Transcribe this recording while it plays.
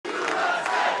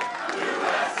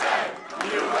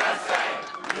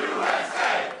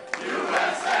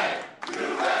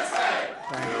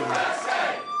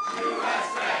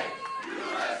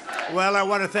Well, I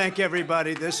want to thank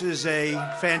everybody. This is a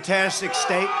fantastic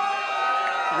state.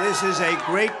 This is a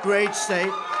great, great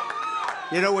state.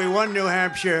 You know, we won New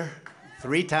Hampshire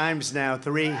 3 times now.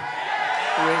 Three.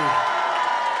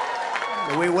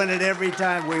 We win it every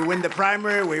time. We win the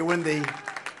primary, we win the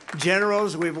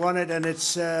generals, we've won it, and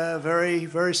it's a very,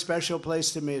 very special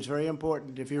place to me. It's very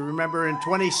important. If you remember, in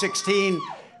 2016,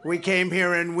 we came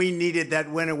here and we needed that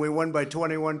win, and we won by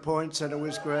 21 points, and it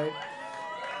was great.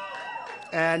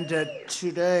 And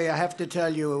today, I have to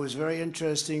tell you, it was very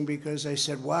interesting because I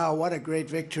said, wow, what a great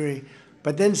victory.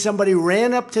 But then somebody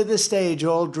ran up to the stage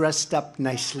all dressed up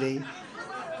nicely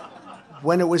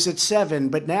when it was at 7.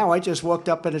 But now I just walked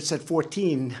up and it's at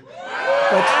 14.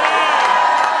 But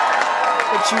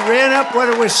she ran up when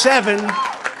it was 7.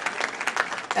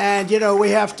 And, you know,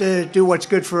 we have to do what's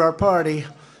good for our party.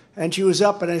 And she was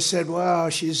up and I said, wow,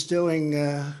 she's doing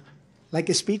like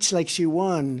a speech like she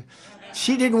won.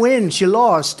 She didn't win, she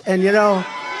lost. And you know,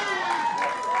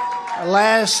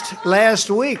 last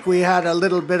week we had a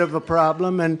little bit of a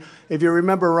problem, and if you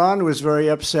remember, Ron was very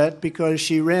upset because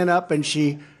she ran up and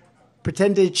she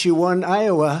pretended she won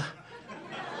Iowa.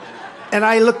 And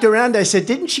I looked around, I said,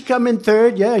 didn't she come in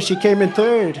 3rd? Yeah, she came in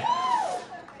 3rd.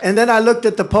 And then I looked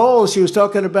at the polls, she was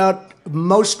talking about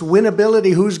most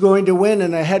winnability, who's going to win,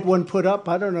 and I had one put up.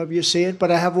 I don't know if you see it,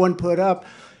 but I have one put up.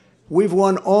 We've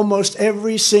won almost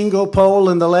every single poll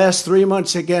in the last 3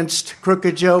 months against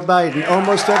crooked Joe Biden.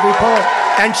 Almost every poll.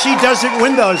 And she doesn't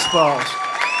win those polls.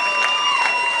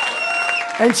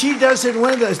 And she doesn't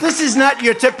win those. This is not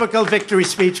your typical victory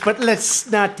speech, but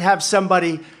let's not have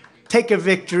somebody take a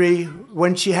victory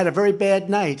when she had a very bad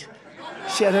night.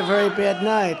 She had a very bad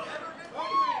night.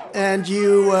 And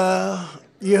you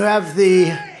have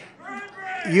the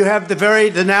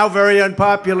now very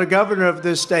unpopular governor of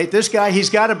this state. This guy,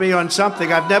 he's got to be on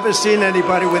something. I've never seen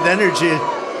anybody with energy.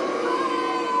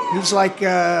 He's like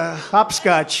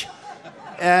hopscotch.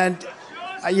 And,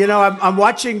 you know, I'm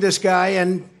watching this guy,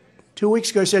 and 2 weeks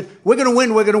ago he said, we're going to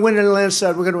win in the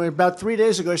landslide, we're going to win. About 3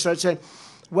 days ago he started saying,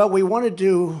 well, we want to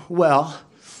do well.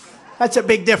 That's a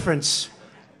big difference.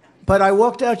 But I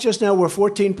walked out just now, we're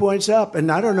 14 points up,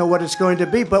 and I don't know what it's going to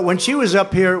be. But when she was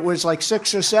up here, it was like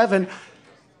 6 or 7.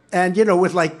 And, you know,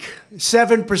 with like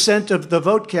 7% of the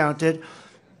vote counted.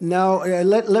 Now,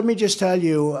 let me just tell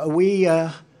you, we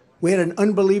had an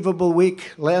unbelievable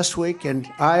week last week in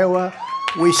Iowa.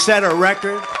 We set a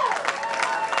record.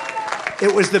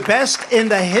 It was the best in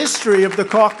the history of the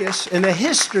caucus, in the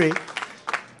history.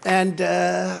 And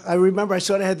I remember I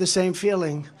sort of had the same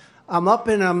feeling. I'm up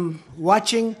and I'm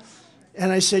watching,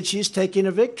 and I said, she's taking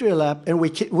a victory lap. And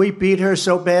we beat her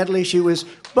so badly, she was...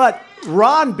 But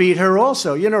Ron beat her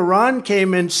also. You know, Ron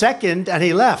came in 2nd and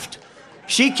he left.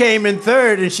 She came in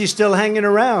 3rd and she's still hanging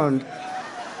around.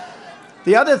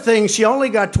 The other thing, she only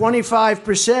got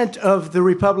 25% of the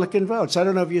Republican votes. I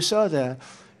don't know if you saw that.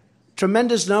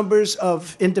 Tremendous numbers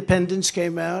of independents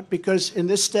came out because in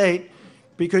this state,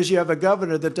 because you have a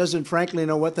governor that doesn't frankly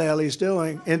know what the hell he's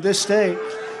doing, in this state,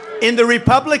 in the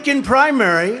Republican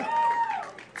primary,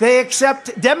 they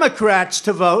accept Democrats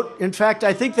to vote. In fact,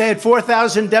 I think they had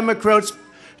 4,000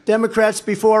 Democrats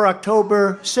before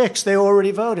October 6th. They already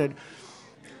voted.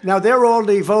 Now, they're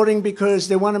only voting because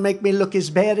they want to make me look as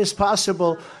bad as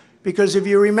possible. Because if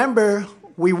you remember,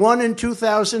 we won in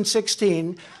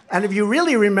 2016. And if you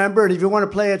really remember, and if you want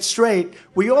to play it straight,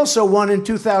 we also won in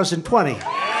 2020.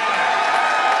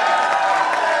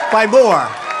 By more.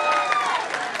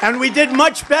 And we did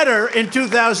much better in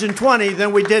 2020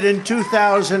 than we did in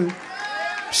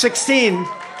 2016.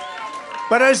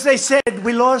 But as they said,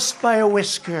 we lost by a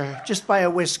whisker, just by a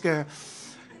whisker.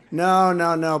 No.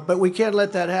 But we can't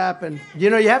let that happen. You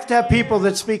know, you have to have people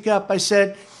that speak up. I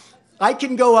said, I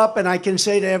can go up and I can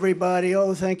say to everybody,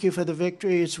 oh, thank you for the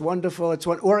victory. It's wonderful.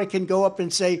 Or I can go up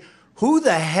and say, who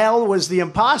the hell was the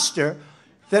imposter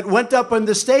that went up on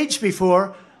the stage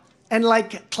before and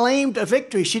like claimed a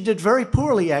victory? She did very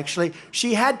poorly, actually.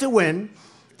 She had to win.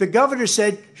 The governor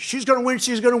said, she's going to win,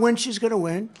 she's going to win, she's going to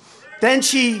win. Then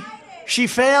she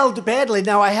failed badly.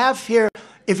 Now, I have here,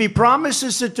 if he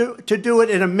promises to do it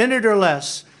in a minute or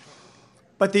less,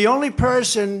 but the only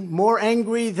person more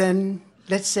angry than,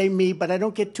 let's say me, but I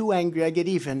don't get too angry, I get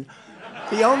even.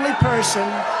 The only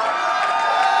person...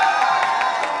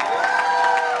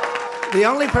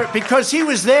 because he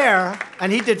was there,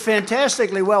 and he did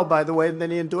fantastically well, by the way, and then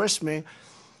he endorsed me.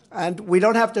 And we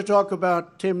don't have to talk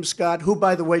about Tim Scott, who,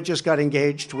 by the way, just got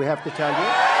engaged, we have to tell you.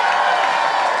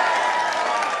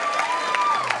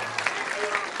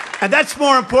 And that's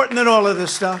more important than all of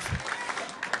this stuff.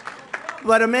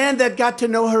 But a man that got to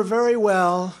know her very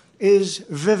well is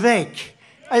Vivek.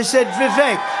 I said,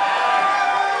 Vivek.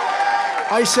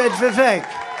 I said, Vivek,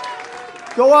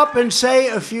 go up and say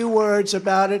a few words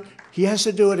about it. He has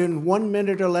to do it in 1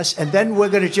 minute or less, and then we're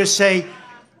going to just say,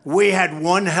 we had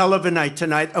one hell of a night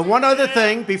tonight. And one other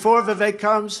thing, before Vivek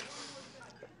comes,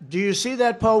 do you see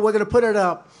that poll? We're going to put it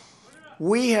up.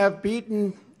 We have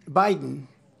beaten Biden.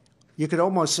 You could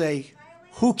almost say,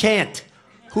 who can't?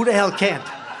 Who the hell can't?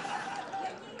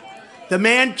 The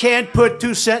man can't put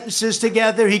two sentences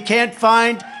together. He can't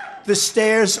find the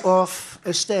stairs off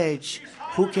a stage.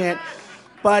 Who can't?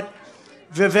 But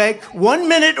Vivek, 1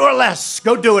 minute or less.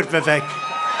 Go do it, Vivek.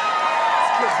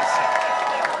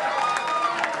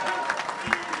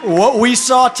 What we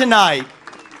saw tonight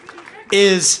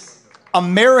is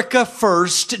America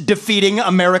first defeating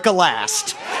America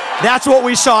last. That's what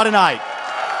we saw tonight.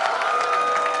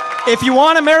 If you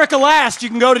want America last, you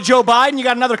can go to Joe Biden. You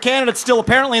got another candidate still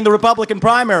apparently in the Republican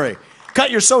primary. Cut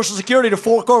your Social Security to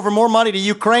fork over more money to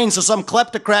Ukraine so some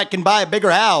kleptocrat can buy a bigger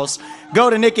house. Go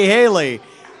to Nikki Haley.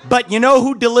 But you know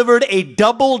who delivered a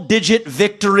double-digit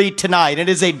victory tonight? It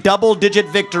is a double-digit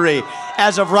victory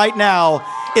as of right now.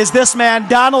 Is this man,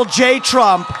 Donald J.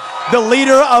 Trump, the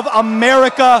leader of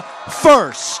America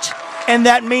First. And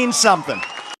that means something.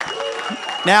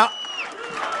 Now,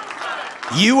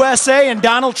 USA and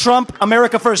Donald Trump,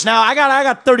 America First. Now, I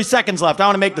got 30 seconds left. I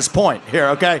want to make this point here,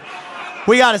 okay?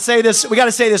 We got to say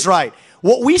this right.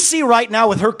 What we see right now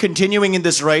with her continuing in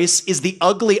this race is the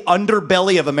ugly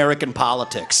underbelly of American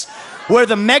politics, where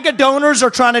the mega donors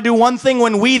are trying to do one thing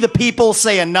when we the people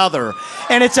say another.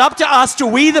 And it's up to us, to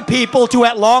we the people, to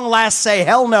at long last say,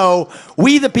 hell no.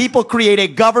 We the people create a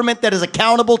government that is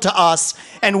accountable to us.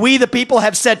 And we the people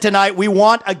have said tonight, we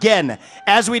want, again,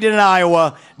 as we did in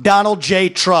Iowa, Donald J.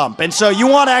 Trump. And so you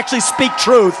want to actually speak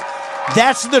truth.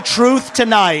 That's the truth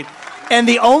tonight. And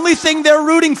the only thing they're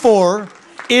rooting for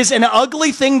is an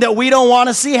ugly thing that we don't want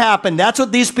to see happen. That's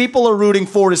what these people are rooting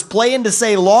for, is playing to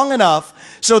say long enough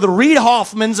so the Reid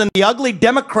Hoffmans and the ugly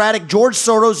Democratic George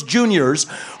Soros Jr.'s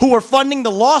who are funding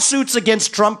the lawsuits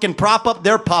against Trump can prop up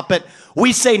their puppet.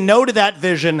 We say no to that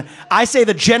vision. I say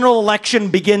the general election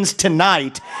begins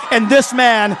tonight, and this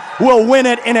man will win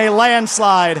it in a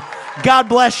landslide. God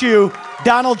bless you,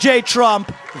 Donald J.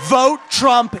 Trump. Vote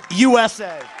Trump,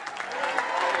 USA.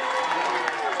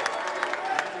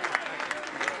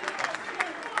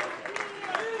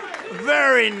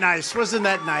 Very nice. Wasn't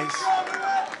that nice?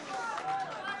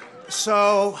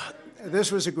 So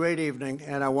this was a great evening,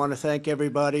 and I want to thank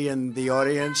everybody in the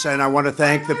audience, and I want to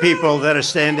thank the people that are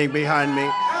standing behind me.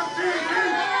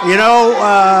 You know,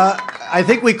 I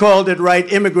think we called it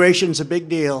right. Immigration's a big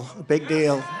deal, a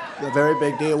very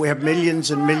big deal. We have millions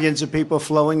and millions of people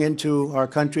flowing into our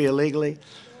country illegally.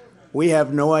 We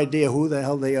have no idea who the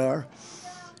hell they are.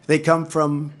 They come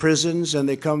from prisons, and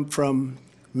they come from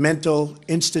mental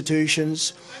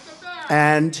institutions,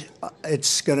 and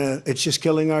it's just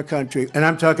killing our country. And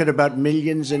I'm talking about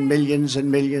millions and millions and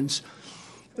millions.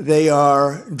 They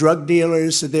are drug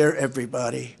dealers. They're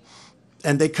everybody.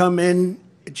 And they come in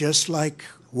just like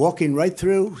walking right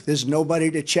through. There's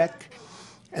nobody to check,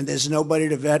 and there's nobody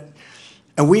to vet.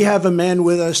 And we have a man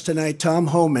with us tonight, Tom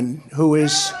Homan, who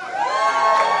is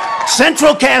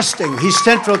central casting. He's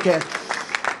central casting.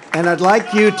 And I'd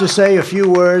like you to say a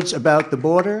few words about the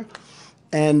border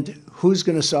and who's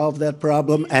going to solve that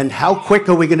problem and how quick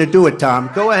are we going to do it, Tom?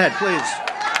 Go ahead, please.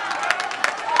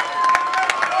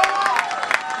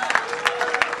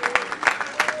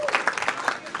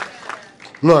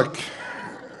 Look,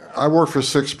 I worked for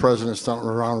 6 presidents down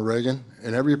around Reagan,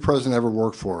 and every president I ever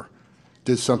worked for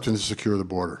did something to secure the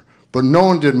border. But no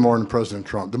one did more than President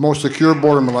Trump, the most secure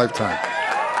border in my lifetime.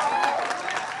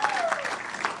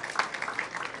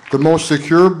 The most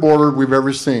secure border we've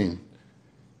ever seen.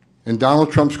 And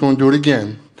Donald Trump's going to do it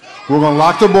again. We're going to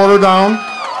lock the border down,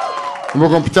 and we're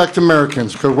going to protect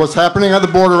Americans. Because what's happening at the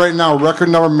border right now, a record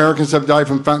number of Americans have died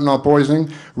from fentanyl poisoning.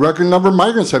 A record number of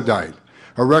migrants have died.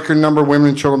 A record number of women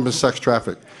and children have been sex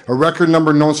trafficked. A record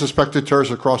number of known suspected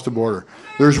terrorists across the border.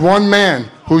 There's one man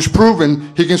who's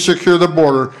proven he can secure the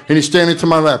border, and he's standing to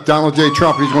my left, Donald J.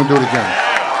 Trump. He's going to do it again.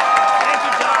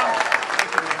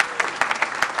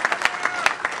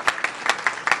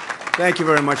 Thank you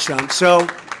very much, Tom. So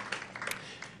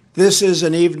this is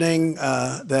an evening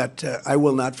that I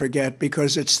will not forget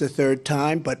because it's the 3rd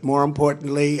time. But more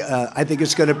importantly, I think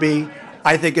it's going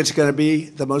to be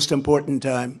the most important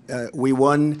time. We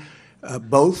won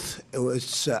both. It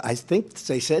was I think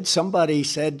somebody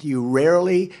said you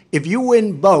rarely, if you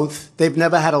win both, they've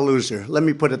never had a loser. Let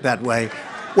me put it that way.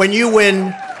 When you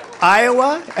win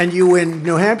Iowa and you win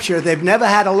New Hampshire, they've never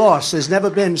had a loss. There's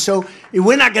never been. So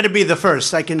we're not going to be the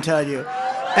first, I can tell you.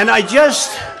 And I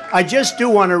just do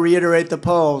want to reiterate the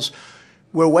polls.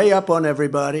 we're way up on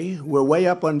everybody. We're way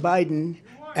up on Biden.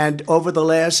 And over the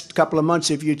last couple of months,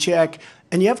 if you check,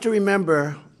 and you have to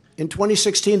remember, in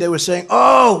 2016, they were saying,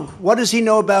 oh, what does he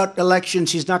know about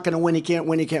elections? He's not going to win. He can't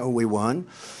win. He can't. Well, we won.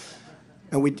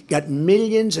 And we got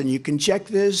millions, and you can check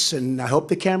this, and I hope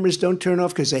the cameras don't turn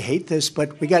off because they hate this,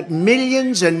 but we got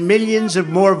millions and millions of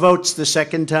more votes the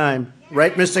second time.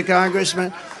 Right, Mr.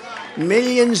 Congressman?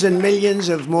 Millions and millions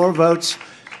of more votes.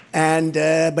 And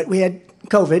but we had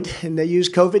COVID, and they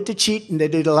used COVID to cheat, and they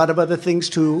did a lot of other things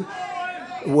too.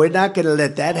 We're not going to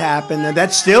let that happen, and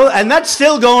that's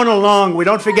still going along. We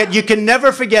don't forget. You can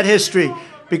never forget history,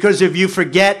 because if you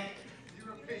forget,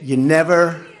 you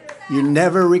never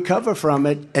recover from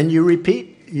it, and you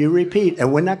repeat,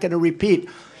 and we're not going to repeat.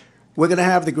 We're going to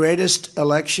have the greatest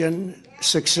election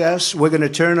success. We're going to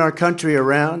turn our country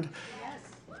around.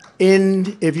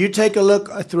 If you take a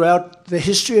look throughout the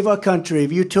history of our country,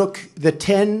 if you took the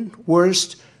 10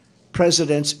 worst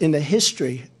presidents in the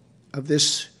history of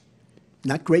this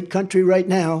not great country right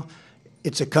now,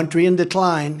 it's a country in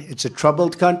decline, it's a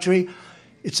troubled country,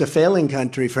 it's a failing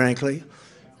country, frankly.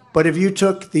 But if you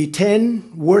took the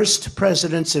 10 worst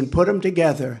presidents and put them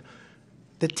together,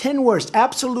 the 10 worst,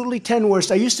 absolutely 10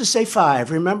 worst. I used to say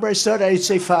 5. Remember, I'd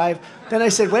say 5. Then I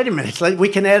said, wait a minute, we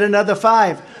can add another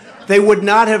 5. They would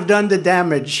not have done the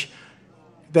damage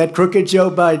that crooked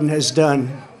Joe Biden has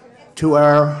done to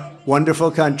our wonderful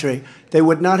country. They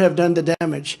would not have done the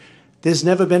damage. There's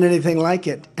never been anything like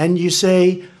it. And you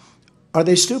say, are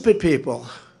they stupid people?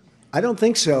 I don't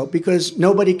think so, because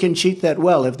nobody can cheat that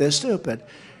well if they're stupid.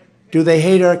 Do they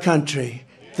hate our country?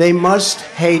 They must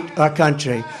hate our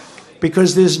country,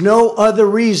 because there's no other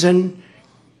reason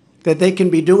that they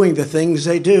can be doing the things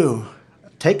they do.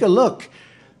 Take a look.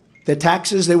 The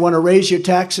taxes, they want to raise your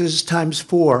taxes times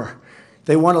 4.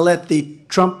 They want to let the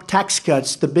Trump tax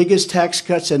cuts, the biggest tax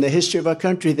cuts in the history of our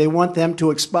country, they want them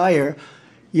to expire.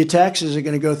 Your taxes are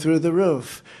going to go through the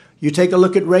roof. You take a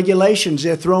look at regulations.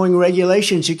 They're throwing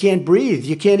regulations. You can't breathe.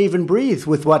 You can't even breathe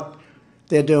with what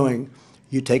they're doing.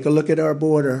 You take a look at our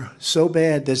border. So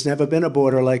bad. There's never been a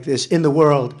border like this in the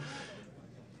world.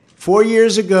 4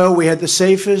 years ago, we had the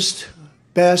safest,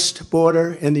 best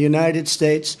border in the United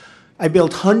States. I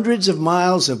built hundreds of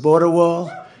miles of border wall.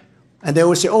 And they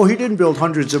always say, oh, he didn't build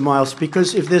hundreds of miles,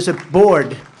 because if there's a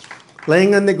board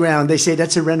laying on the ground, they say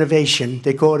that's a renovation.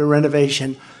 They call it a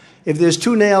renovation. If there's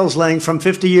 2 nails laying from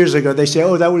 50 years ago, they say,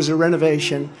 oh, that was a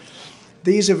renovation.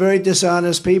 These are very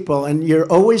dishonest people, and you're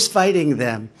always fighting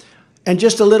them. And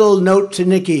just a little note to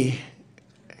Nikki.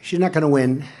 She's not going to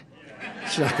win.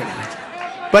 She's not going to win.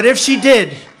 But if she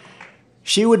did,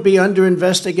 she would be under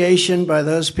investigation by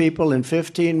those people in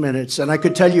 15 minutes. And I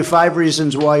could tell you 5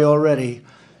 reasons why already.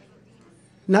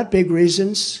 Not big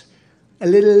reasons. A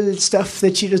little stuff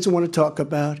that she doesn't want to talk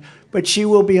about. But she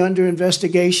will be under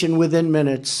investigation within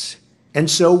minutes. And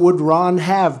so would Ron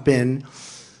have been.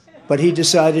 But he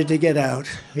decided to get out.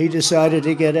 He decided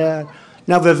to get out.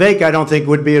 Now, Vivek, I don't think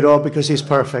would be at all, because he's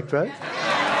perfect, right?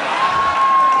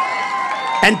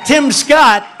 And Tim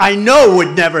Scott, I know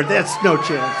would never. That's no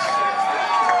chance.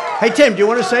 Hey, Tim, do you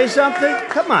want to say something?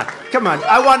 Come on. Come on.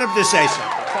 I want him to say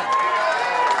something.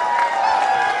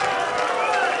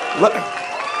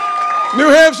 New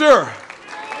Hampshire.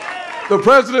 The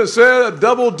president said a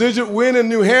double-digit win in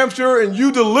New Hampshire, and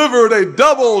you delivered a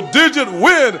double-digit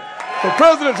win for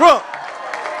President Trump.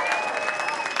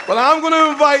 But I'm going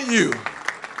to invite you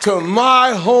to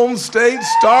my home state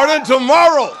starting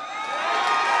tomorrow,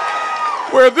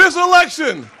 where this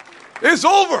election is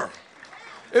over.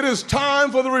 It is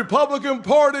time for the Republican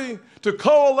Party to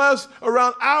coalesce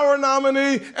around our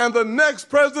nominee and the next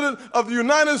president of the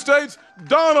United States,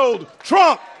 Donald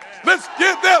Trump. Let's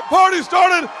get that party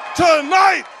started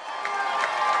tonight.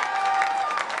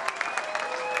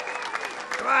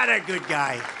 What a good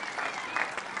guy.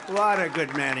 What a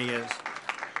good man he is.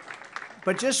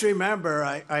 But just remember,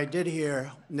 I did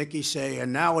hear Nikki say,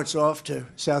 and now it's off to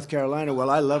South Carolina. Well,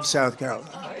 I love South Carolina.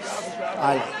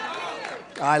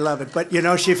 I love it. But, you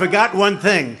know, she forgot one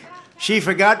thing. She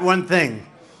forgot one thing.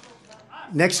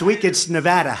 Next week, it's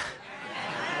Nevada.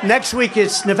 Next week,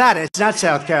 it's Nevada. It's not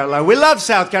South Carolina. We love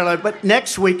South Carolina, but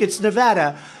next week, it's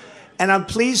Nevada. And I'm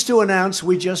pleased to announce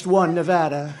we just won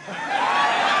Nevada.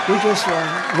 We just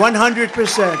won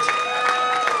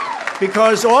 100%.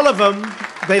 Because all of them,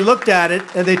 they looked at it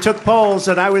and they took polls,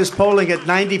 and I was polling at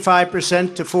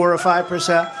 95% to 4 or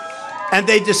 5%, and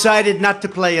they decided not to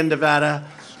play in Nevada.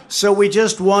 So we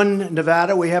just won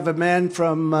Nevada. We have a man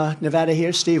from Nevada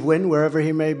here, Steve Wynn, wherever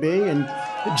he may be, and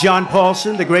John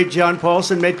Paulson, the great John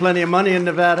Paulson, made plenty of money in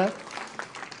Nevada.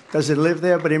 Doesn't live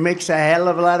there, but he makes a hell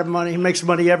of a lot of money. He makes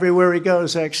money everywhere he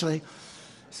goes, actually.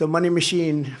 So Money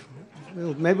Machine,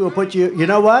 maybe we'll put you, you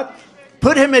know what?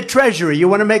 Put him at Treasury. You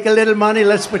want to make a little money?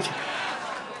 Let's put you.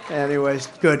 Anyways,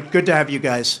 good to have you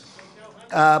guys.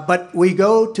 But we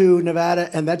go to Nevada,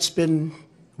 and that's been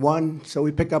one, so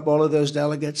we pick up all of those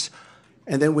delegates.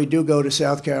 And then we do go to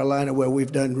South Carolina, where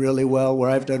we've done really well, where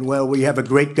I've done well. We have a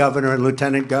great governor and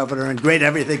lieutenant governor and great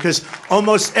everything, because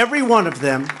almost every one of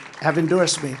them have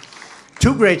endorsed me.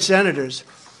 2 great senators,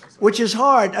 which is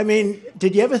hard. I mean,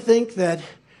 did you ever think that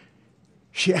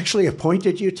she actually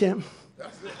appointed you, Tim?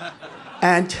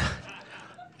 And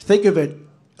think of it,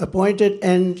 appointed,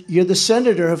 and you're the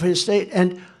senator of his state,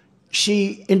 and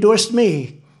she endorsed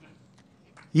me.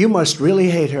 You must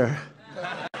really hate her.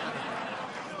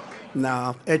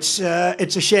 No, it's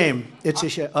a shame. It's a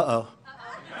shame. Uh-oh.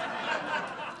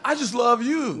 I just love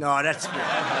you. No, that's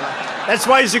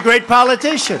why he's a great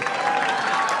politician.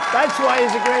 That's why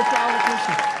he's a great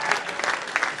politician.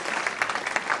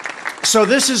 So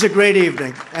this is a great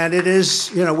evening, and it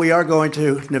is, you know, we are going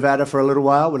to Nevada for a little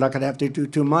while. We're not going to have to do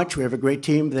too much. We have a great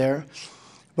team there,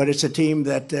 but it's a team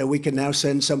that we can now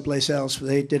send someplace else.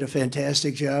 They did a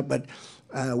fantastic job, but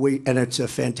and it's a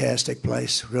fantastic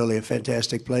place, really a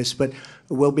fantastic place. But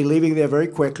we'll be leaving there very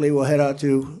quickly. We'll head out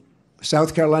to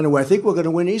South Carolina, where I think we're going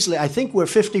to win easily. I think we're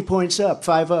 50 points up,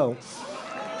 5-0.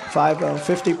 5-0,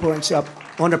 50 points up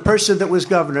on a person that was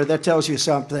governor. That tells you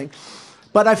something.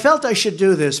 But I felt I should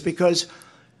do this because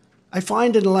I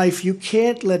find in life you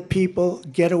can't let people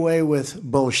get away with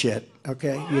bullshit,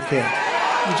 okay? You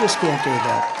can't. You just can't do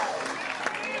that.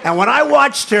 And when I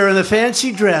watched her in the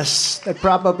fancy dress that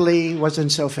probably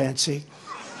wasn't so fancy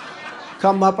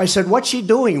come up, I said, what's she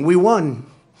doing? We won.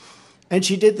 And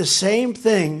she did the same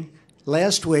thing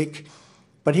last week,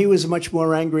 but he was much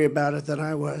more angry about it than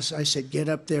I was. I said, get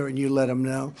up there and you let him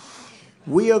know.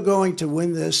 We are going to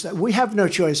win this. We have no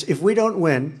choice. If we don't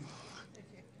win,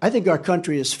 I think our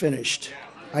country is finished.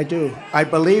 I do. I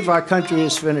believe our country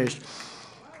is finished.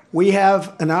 We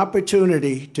have an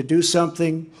opportunity to do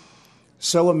something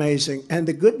so amazing. And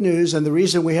the good news, and the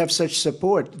reason we have such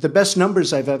support, the best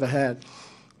numbers I've ever had,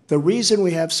 the reason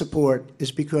we have support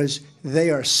is because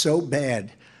they are so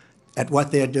bad at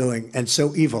what they're doing and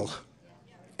so evil,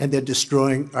 and they're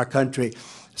destroying our country.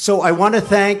 So I want to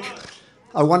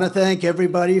thank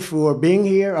everybody for being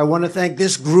here. I want to thank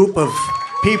this group of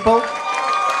people.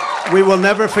 We will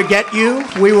never forget you.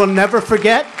 We will never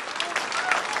forget.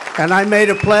 And I made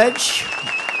a pledge.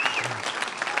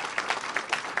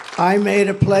 I made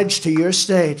a pledge to your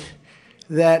state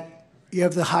that you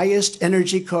have the highest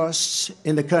energy costs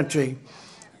in the country.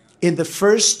 In the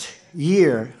first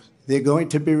year, they're going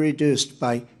to be reduced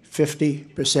by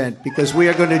 50% because we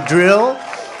are going to drill,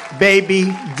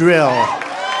 baby, drill.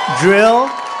 Drill,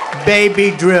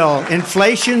 baby, drill.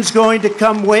 Inflation's going to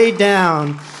come way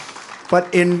down,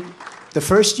 but in the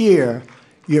first year,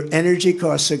 your energy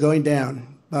costs are going down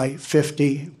by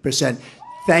 50%.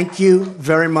 Thank you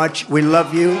very much. We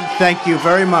love you. Thank you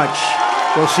very much.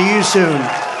 We'll see you soon.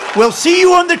 We'll see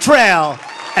you on the trail.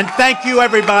 And thank you,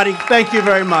 everybody. Thank you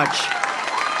very much.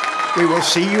 We will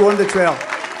see you on the trail.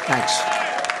 Thanks.